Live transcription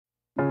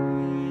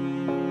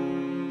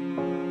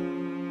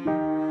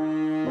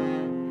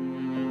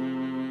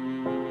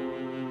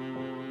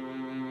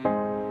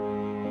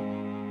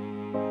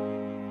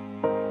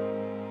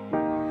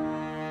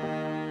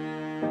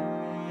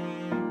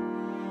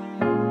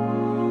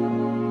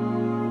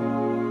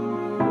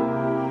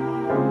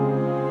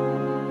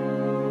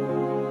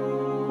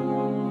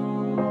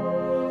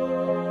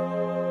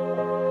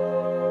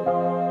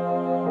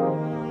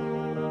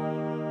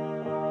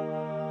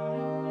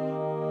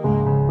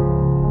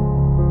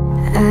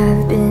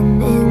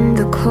been in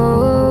the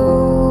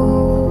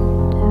cold.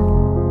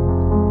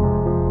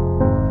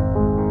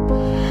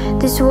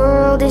 This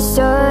world is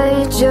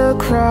such a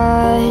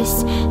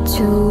cross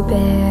to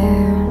bear.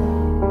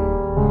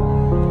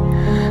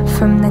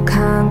 From the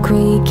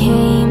concrete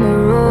came a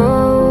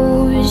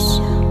rose.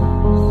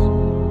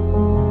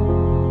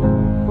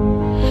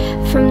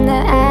 From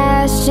the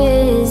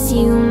ashes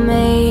you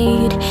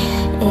made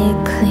it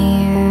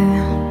clear.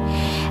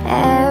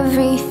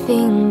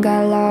 Everything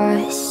I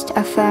lost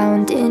I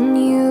found in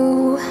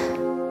you.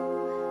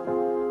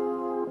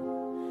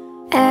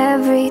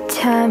 Every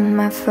time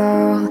I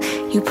fall,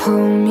 you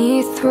pull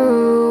me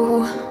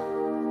through.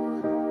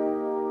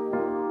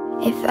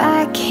 If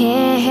I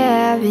can't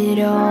have it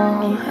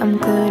all, I'm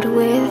good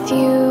with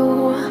you.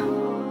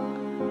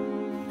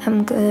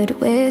 I'm good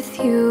with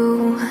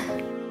you.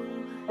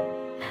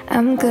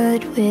 I'm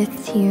good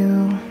with you.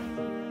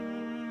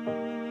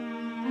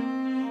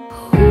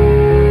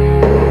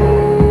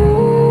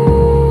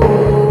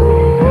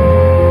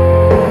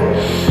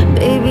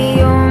 Baby,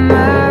 you're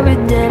my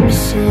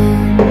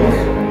redemption.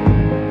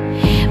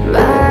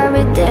 My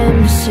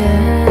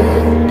redemption.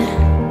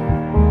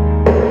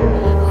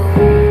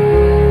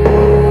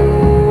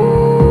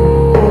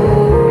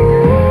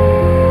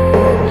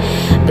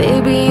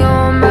 Baby,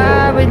 you're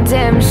my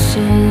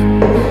redemption.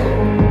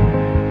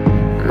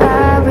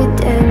 My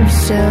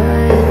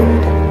redemption.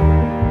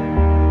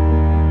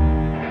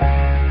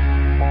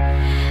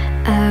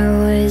 I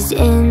was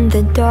in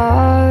the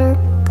dark,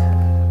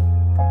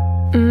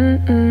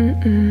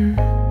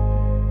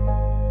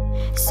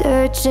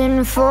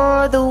 searching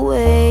for the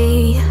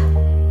way.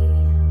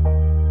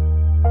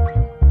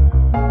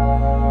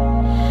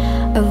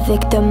 A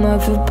victim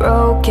of a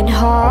broken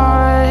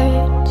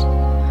heart,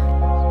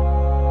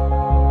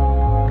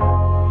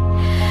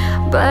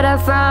 but I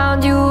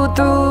found you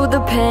through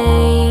the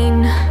pain.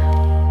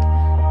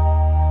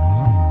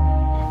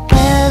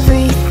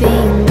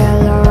 Everything